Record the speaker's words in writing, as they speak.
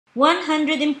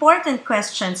100 Important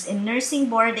Questions in Nursing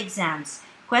Board Exams.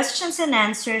 Questions and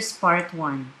Answers Part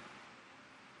 1.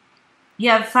 You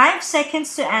have 5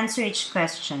 seconds to answer each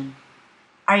question.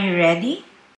 Are you ready?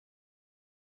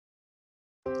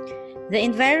 The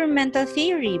Environmental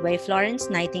Theory by Florence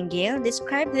Nightingale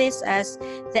described this as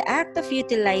the act of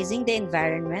utilizing the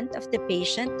environment of the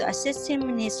patient to assist him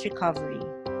in his recovery.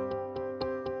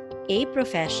 A.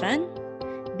 Profession.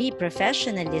 B.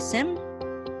 Professionalism.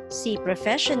 C.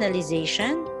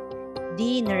 Professionalization.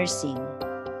 D. Nursing.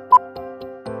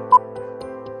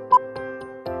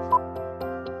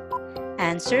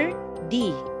 Answer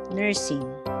D. Nursing.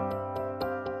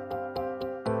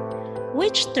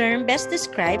 Which term best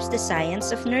describes the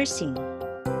science of nursing?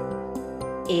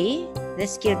 A. The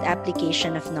skilled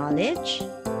application of knowledge.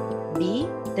 B.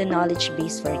 The knowledge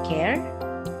base for care.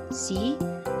 C.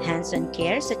 Hands-on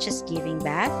care such as giving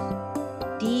bath.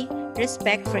 D.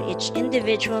 Respect for each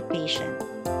individual patient.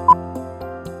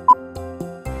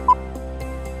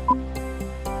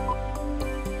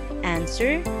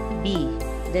 Answer B.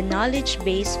 The knowledge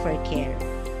base for care.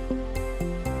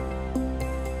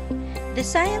 The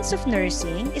science of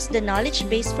nursing is the knowledge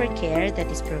base for care that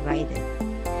is provided.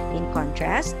 In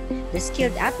contrast, the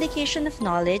skilled application of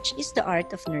knowledge is the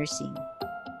art of nursing.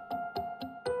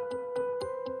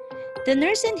 The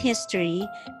nurse in history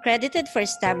credited for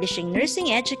establishing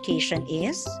nursing education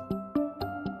is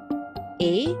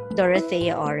A.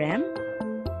 Dorothea Orem.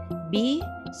 B.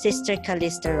 Sister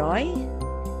Callista Roy.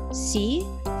 C.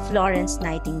 Florence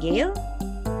Nightingale.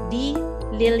 D.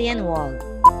 Lillian Wald.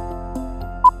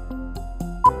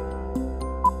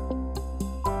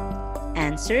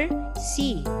 Answer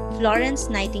C. Florence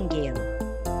Nightingale.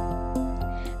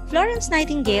 Florence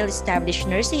Nightingale established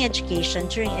nursing education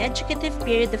during educative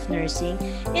period of nursing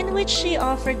in which she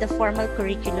offered the formal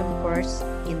curriculum course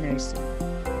in nursing.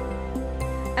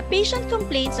 A patient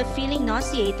complains of feeling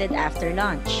nauseated after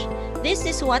lunch. This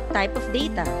is what type of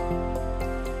data?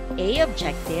 A.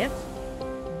 Objective.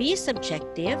 B.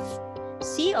 Subjective.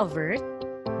 C. Overt.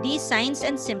 D. Signs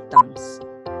and symptoms.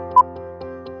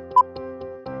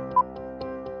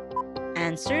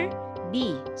 Answer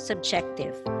B.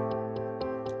 Subjective.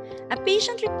 A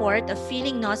patient report of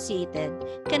feeling nauseated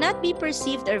cannot be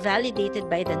perceived or validated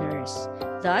by the nurse,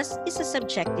 thus is a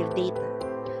subjective data.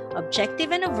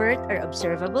 Objective and overt are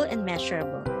observable and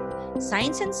measurable.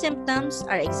 Signs and symptoms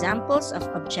are examples of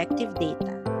objective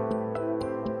data.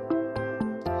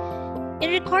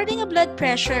 In recording a blood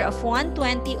pressure of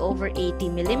 120 over 80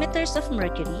 millimeters of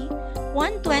mercury,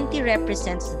 120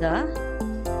 represents the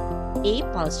A.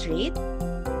 Pulse rate,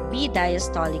 B.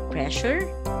 Diastolic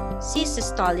pressure, C.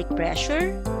 Systolic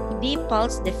pressure, D.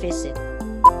 Pulse deficit.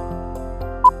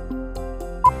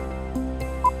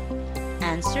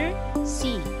 Answer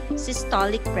C.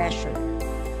 Systolic pressure.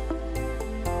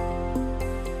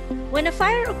 When a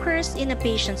fire occurs in a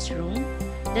patient's room,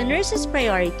 the nurse's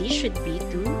priority should be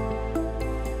to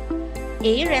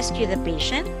A. Rescue the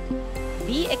patient,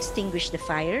 B. Extinguish the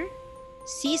fire,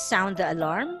 C. Sound the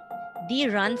alarm, D.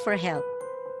 Run for help.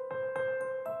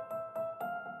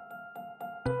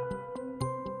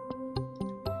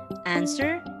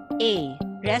 Answer A.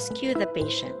 Rescue the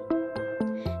patient.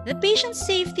 The patient's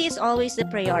safety is always the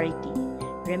priority.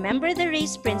 Remember the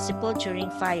RACE principle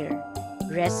during fire.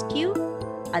 Rescue,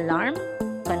 alarm,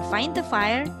 confine the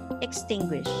fire,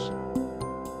 extinguish.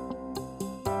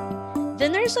 The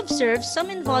nurse observes some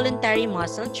involuntary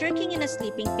muscle jerking in a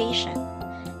sleeping patient.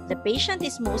 The patient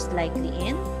is most likely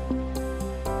in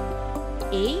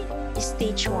A.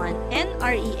 Stage 1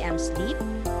 NREM sleep,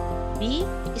 B.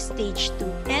 Stage 2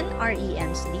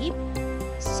 NREM sleep,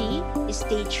 C.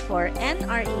 Stage 4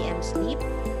 NREM sleep,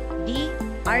 D.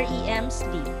 REM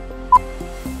sleep.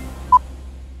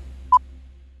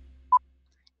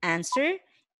 Answer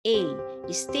A.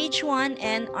 Stage 1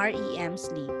 NREM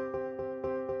sleep.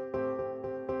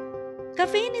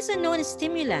 Caffeine is a known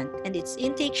stimulant and its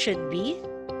intake should be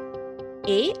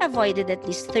A. Avoided at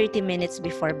least 30 minutes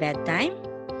before bedtime,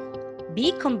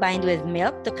 B. Combined with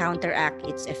milk to counteract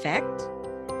its effect,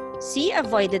 C.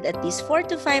 Avoided at least 4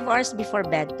 to 5 hours before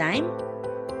bedtime,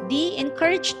 D.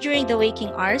 Encouraged during the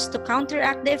waking hours to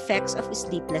counteract the effects of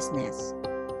sleeplessness.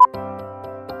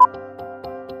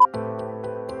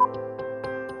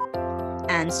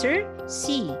 Answer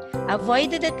C.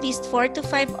 Avoided at least 4 to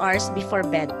 5 hours before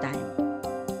bedtime.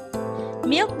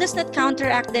 Milk does not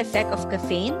counteract the effect of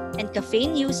caffeine, and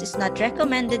caffeine use is not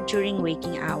recommended during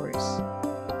waking hours.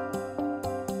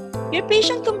 Your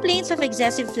patient complains of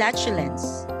excessive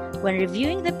flatulence. When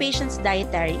reviewing the patient's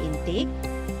dietary intake,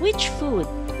 which food,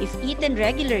 if eaten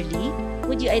regularly,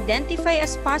 would you identify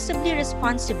as possibly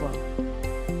responsible?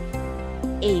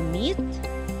 A. Meat,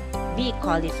 B.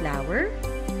 Cauliflower,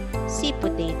 C.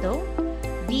 Potato,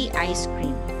 D. Ice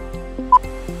cream.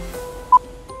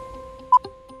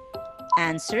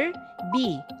 Answer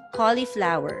B.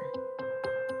 Cauliflower.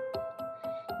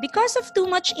 Because of too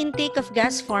much intake of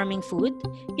gas-forming food,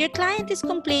 your client is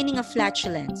complaining of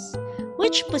flatulence.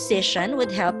 Which position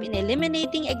would help in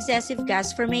eliminating excessive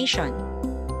gas formation?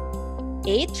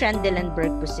 A.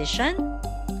 Trendelenburg position,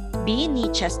 B.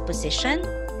 Knee-chest position,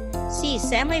 C.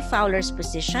 Semi-Fowler's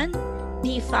position,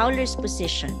 D. Fowler's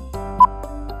position.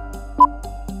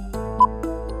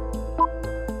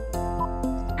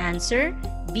 Answer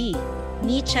B.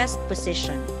 Knee-chest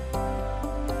position.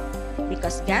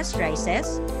 Because gas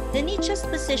rises, the knee-chest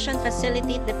position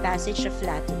facilitates the passage of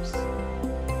flatus.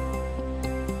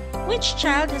 Which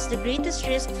child has the greatest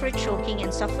risk for choking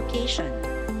and suffocation?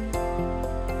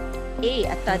 A.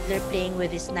 A toddler playing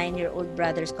with his 9-year-old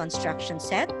brother's construction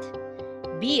set,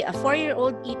 B. A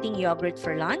 4-year-old eating yogurt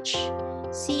for lunch,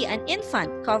 C. An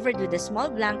infant covered with a small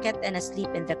blanket and asleep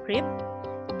in the crib,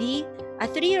 D. A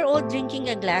 3-year-old drinking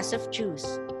a glass of juice.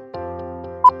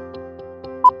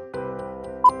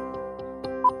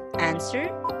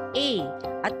 Answer A.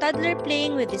 A toddler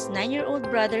playing with his 9-year-old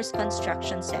brother's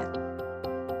construction set.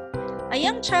 A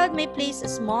young child may place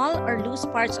small or loose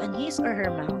parts on his or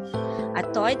her mouth. A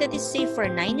toy that is safe for a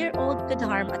 9-year-old could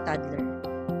harm a toddler.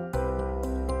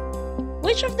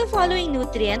 Which of the following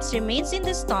nutrients remains in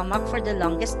the stomach for the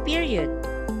longest period?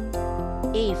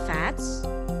 A. Fats,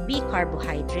 B.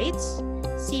 Carbohydrates,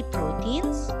 C.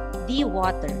 Proteins, D.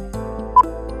 Water.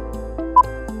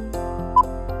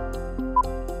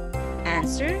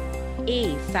 Answer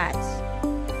A. Fats.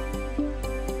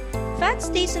 Fat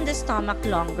stays in the stomach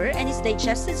longer and is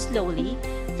digested slowly,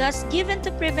 thus given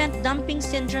to prevent dumping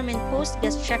syndrome in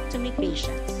post-gastrectomy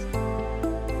patients.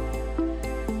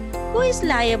 Who is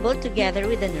liable together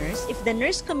with the nurse if the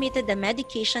nurse committed a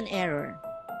medication error?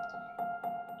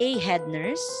 A. Head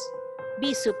nurse,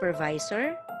 B.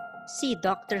 Supervisor, C.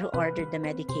 Doctor who ordered the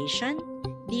medication,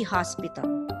 D.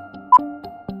 Hospital.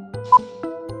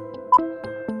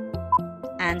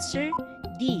 Answer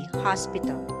D.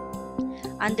 Hospital.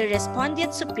 Under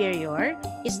respondeat superior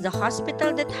is the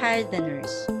hospital that hired the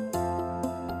nurse.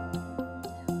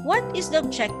 What is the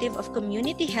objective of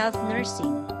community health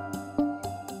nursing?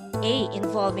 A.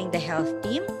 Involving the health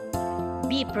team,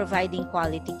 B. Providing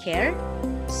quality care,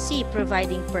 C.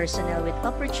 Providing personnel with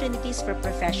opportunities for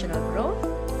professional growth,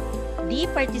 D.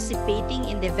 Participating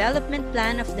in development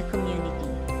plan of the community.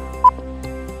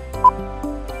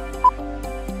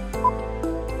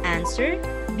 Answer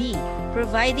B.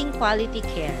 Providing quality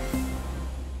care.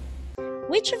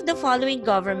 Which of the following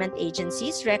government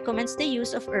agencies recommends the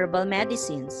use of herbal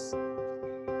medicines?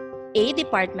 A.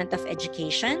 Department of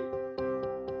Education,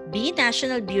 B.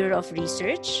 National Bureau of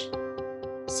Research,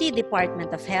 C.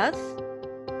 Department of Health,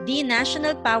 D.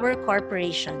 National Power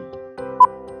Corporation.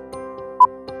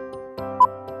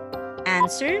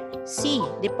 Answer C.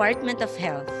 Department of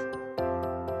Health.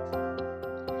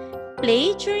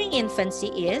 Play during infancy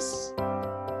is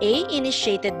A.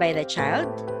 Initiated by the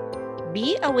child,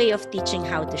 B. A way of teaching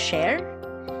how to share,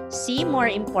 C. More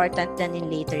important than in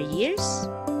later years,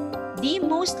 D.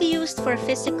 Mostly used for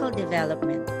physical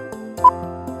development.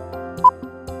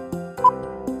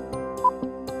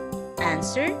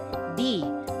 Answer D.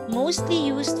 Mostly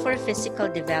used for physical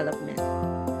development.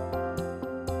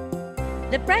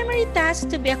 The primary task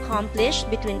to be accomplished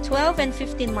between 12 and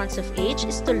 15 months of age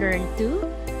is to learn to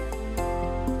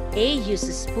A. Use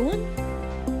a spoon,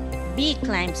 B.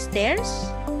 Climb stairs,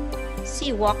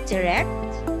 C. Walk direct,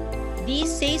 D.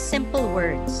 Say simple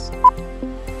words.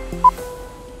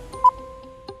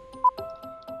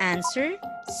 Answer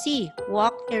C.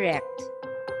 Walk erect.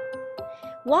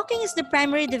 Walking is the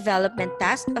primary development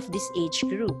task of this age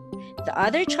group. The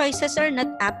other choices are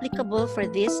not applicable for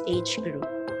this age group.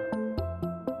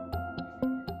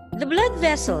 The blood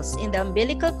vessels in the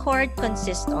umbilical cord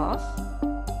consist of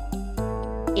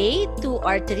A. 2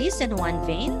 arteries and 1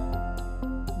 vein,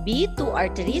 B. 2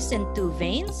 arteries and 2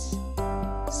 veins,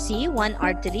 C. 1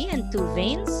 artery and 2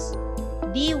 veins,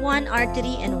 D. 1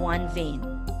 artery and 1 vein.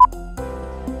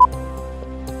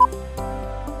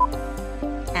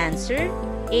 Answer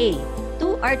A.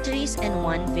 2 arteries and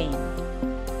 1 vein.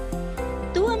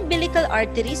 2 umbilical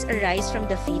arteries arise from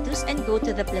the fetus and go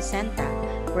to the placenta,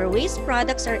 where waste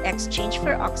products are exchanged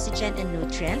for oxygen and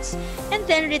nutrients and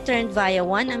then returned via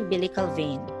 1 umbilical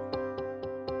vein.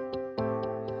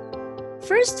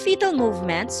 First fetal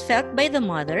movements felt by the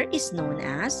mother is known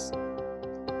as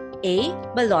A.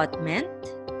 Ballotment,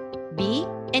 B.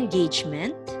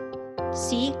 Engagement,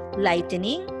 C.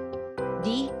 Lightening,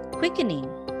 D. Quickening.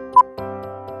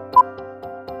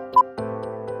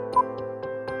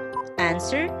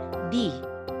 Answer D.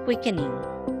 Quickening.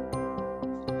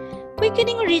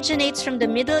 Quickening originates from the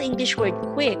Middle English word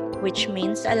quick, which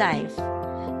means alive.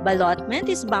 Ballotment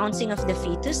is bouncing of the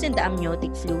fetus in the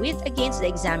amniotic fluid against the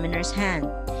examiner's hand.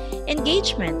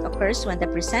 Engagement occurs when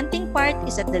the presenting part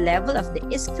is at the level of the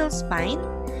ischial spine.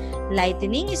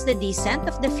 Lightening is the descent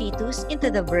of the fetus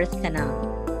into the birth canal.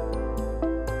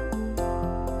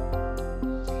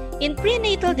 In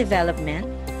prenatal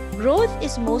development, growth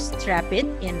is most rapid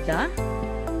in the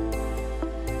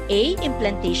A.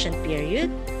 Implantation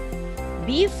period,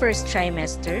 B. First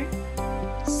trimester,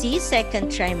 C.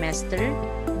 Second trimester,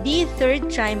 D.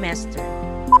 Third trimester.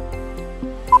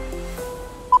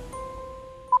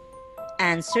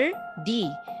 Answer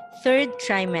D. Third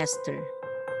trimester.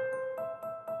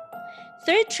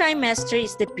 Third trimester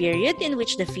is the period in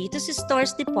which the fetus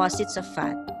stores deposits of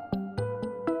fat.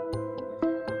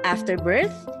 After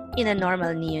birth, in a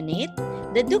normal neonate,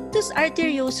 the ductus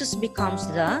arteriosus becomes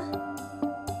the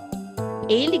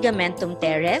A. Ligamentum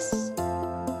teres,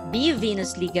 B.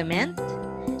 Venous ligament,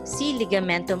 C.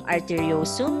 Ligamentum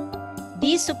arteriosum,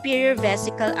 D. Superior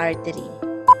vesical artery.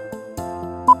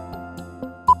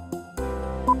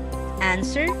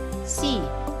 Answer C.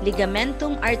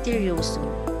 Ligamentum arteriosum.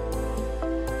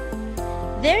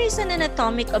 There is an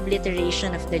anatomic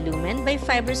obliteration of the lumen by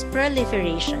fibrous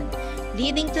proliferation,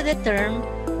 leading to the term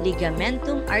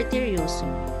ligamentum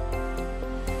arteriosum.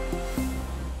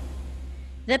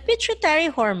 The pituitary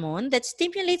hormone that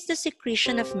stimulates the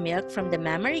secretion of milk from the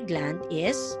mammary gland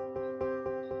is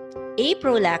A.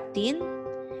 Prolactin,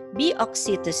 B.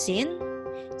 Oxytocin,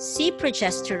 C.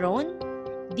 Progesterone,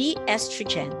 D.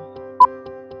 Estrogen.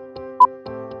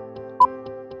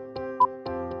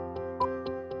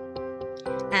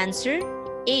 Answer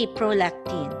A.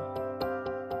 Prolactin.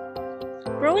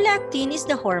 Prolactin is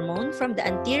the hormone from the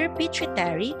anterior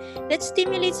pituitary that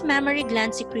stimulates mammary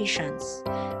gland secretions.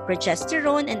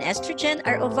 Progesterone and estrogen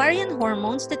are ovarian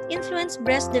hormones that influence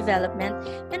breast development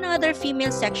and other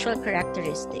female sexual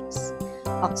characteristics.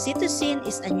 Oxytocin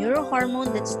is a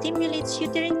neurohormone that stimulates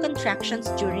uterine contractions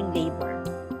during labor.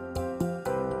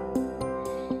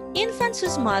 Infants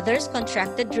whose mothers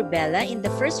contracted rubella in the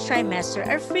first trimester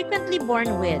are frequently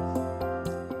born with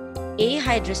A.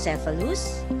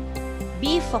 Hydrocephalus,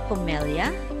 B.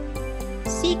 Phocomelia,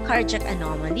 C. Cardiac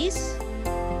anomalies,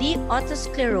 D.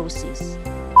 Autosclerosis.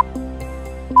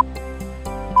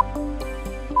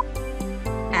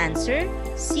 Answer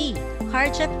C.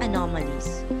 Cardiac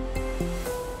anomalies.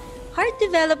 Heart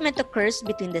development occurs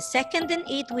between the 2nd and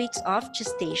 8 weeks of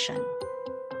gestation.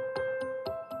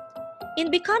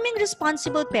 In becoming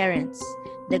responsible parents,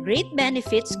 the great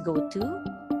benefits go to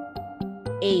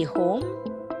A. Home,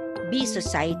 B.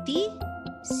 Society,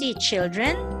 C.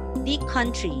 Children, D.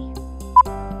 Country.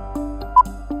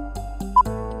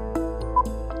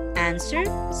 Answer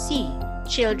C.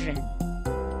 Children.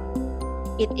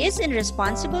 It is in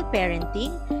responsible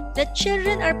parenting that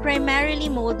children are primarily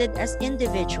molded as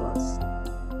individuals.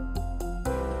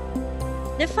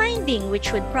 The finding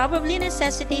which would probably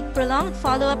necessitate prolonged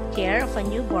follow-up care of a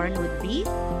newborn would be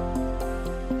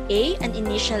A. An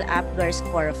initial APGAR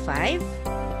score of 5,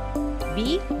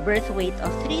 B. Birth weight of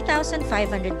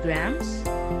 3,500 grams,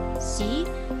 C.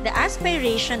 The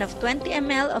aspiration of 20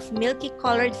 ml of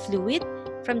milky-colored fluid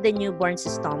from the newborn's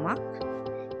stomach,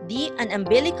 D. An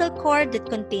umbilical cord that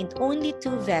contained only 2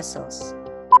 vessels.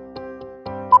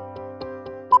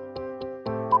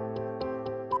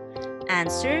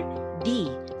 Answer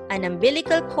D. An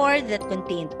umbilical cord that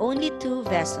contained only 2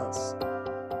 vessels.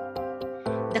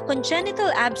 The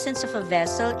congenital absence of a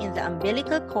vessel in the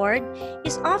umbilical cord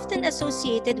is often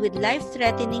associated with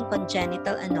life-threatening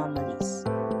congenital anomalies.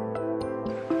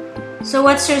 So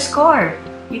what's your score?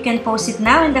 You can post it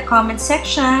now in the comment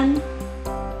section.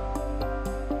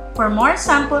 For more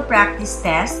sample practice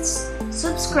tests,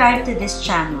 subscribe to this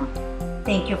channel.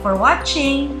 Thank you for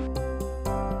watching.